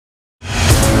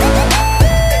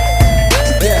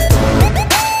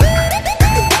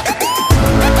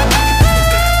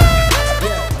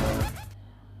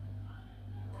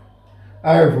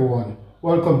Hi everyone,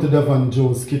 welcome to Dev and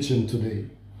Joe's kitchen today.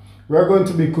 We're going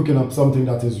to be cooking up something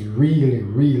that is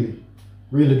really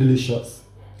delicious.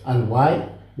 And why?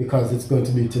 Because it's going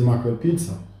to be tin mackerel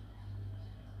pizza.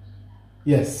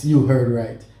 Yes, you heard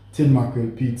right, tin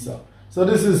mackerel pizza. So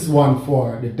this is one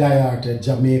for the die-hearted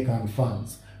Jamaican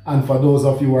fans. And for those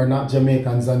of you who are not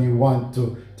Jamaicans and you want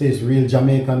to taste real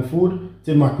Jamaican food,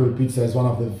 tin mackerel pizza is one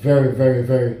of the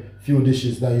very few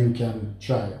dishes that you can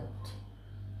try out.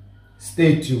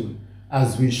 Stay tuned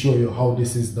as we show you how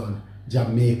this is done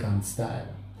Jamaican style.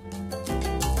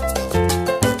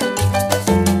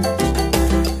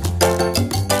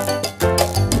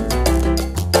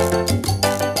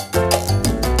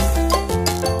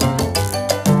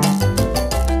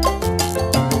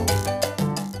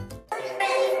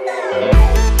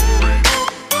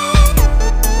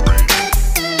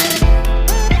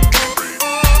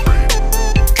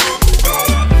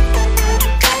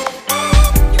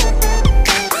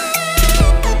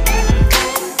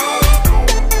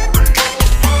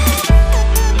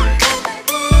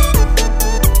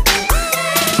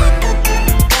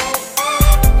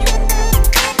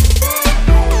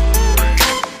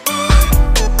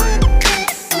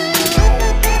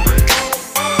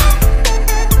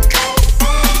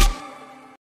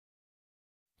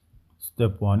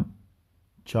 Step 1.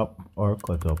 Chop or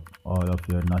cut up all of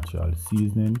your natural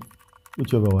seasonings,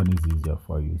 whichever one is easier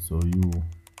for you. So you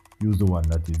use the one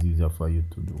that is easier for you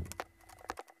to do.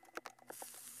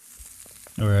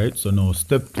 Alright, so now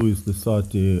step 2 is to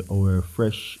saute our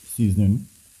fresh seasoning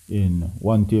in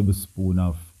 1 tablespoon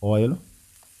of oil.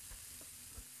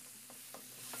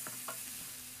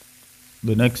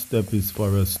 The next step is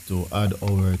for us to add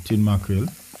our tin mackerel,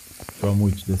 from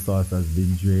which the sauce has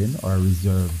been drained or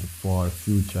reserved for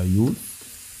future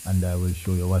use, and I will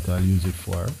show you what I'll use it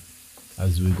for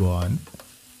as we go on.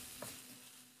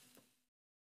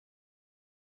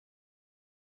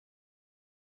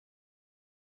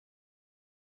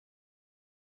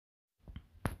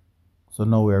 So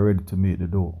now we are ready to make the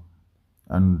dough,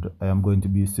 and I am going to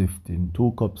be sifting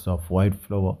 2 cups of white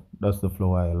flour. That's the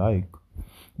flour I like,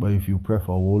 but if you prefer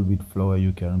whole wheat flour,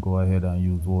 you can go ahead and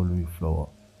use whole wheat flour.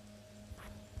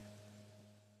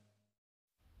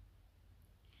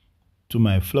 To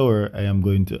my flour, I am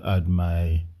going to add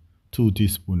my 2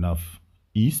 teaspoons of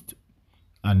yeast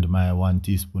and my 1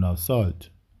 teaspoon of salt.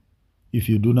 If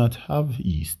you do not have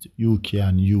yeast, you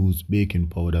can use baking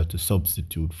powder to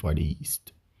substitute for the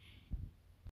yeast.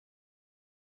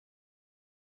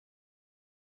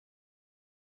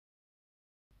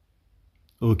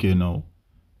 Okay, now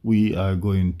we are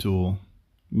going to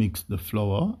mix the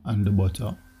flour and the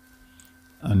butter,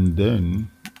 and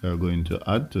then we are going to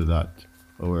add to that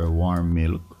our warm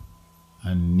milk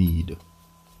and knead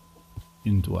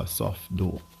into a soft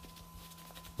dough.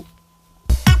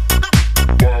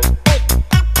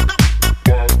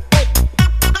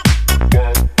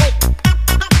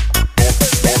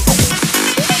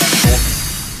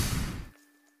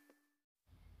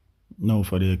 Now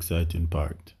for the exciting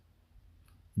part.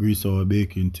 Grease our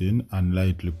baking tin and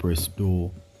lightly press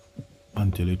dough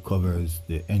until it covers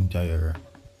the entire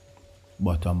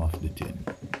bottom of the tin.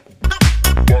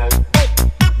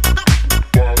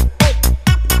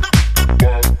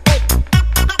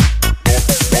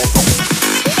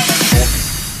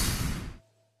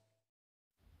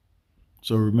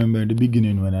 So remember in the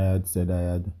beginning when I had said I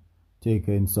had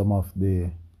taken some of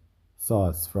the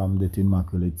sauce from the tin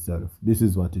mackerel itself. This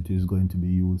is what it is going to be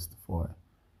used for,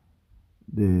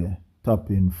 the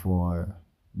topping for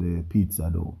the pizza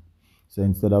dough. So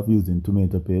instead of using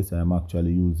tomato paste, I am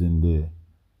actually using the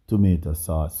tomato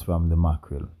sauce from the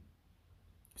mackerel.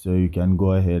 So you can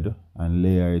go ahead and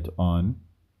layer it on.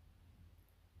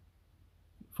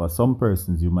 For some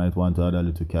persons, you might want to add a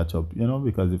little ketchup,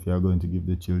 because if you are going to give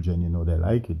the children, they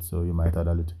like it. So you might add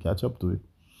a little ketchup to it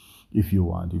if you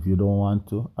want. If you don't want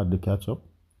to add the ketchup,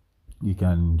 you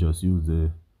can just use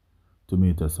the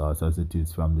tomato sauce as it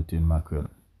is from the tin mackerel.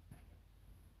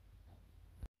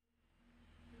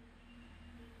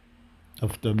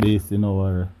 After basting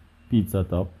our pizza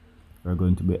top, we're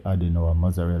going to be adding our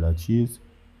mozzarella cheese.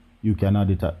 You can add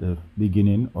it at the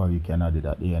beginning or you can add it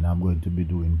at the end. I'm going to be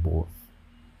doing both.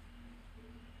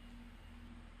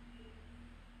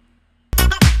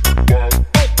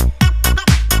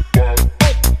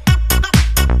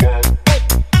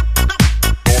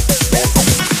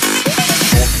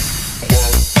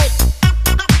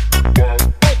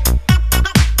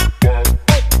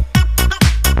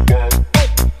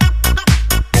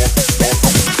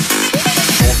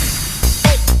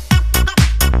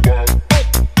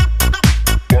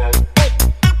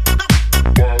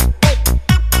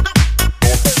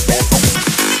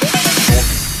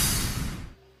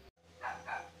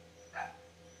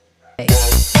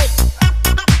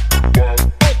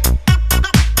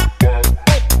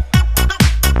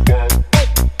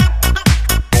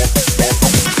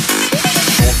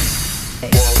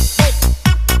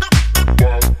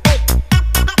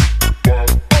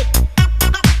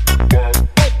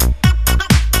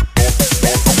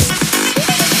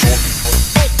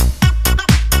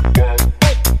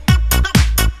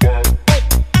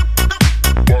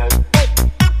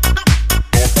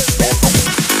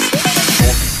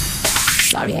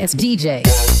 joyous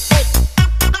DJ.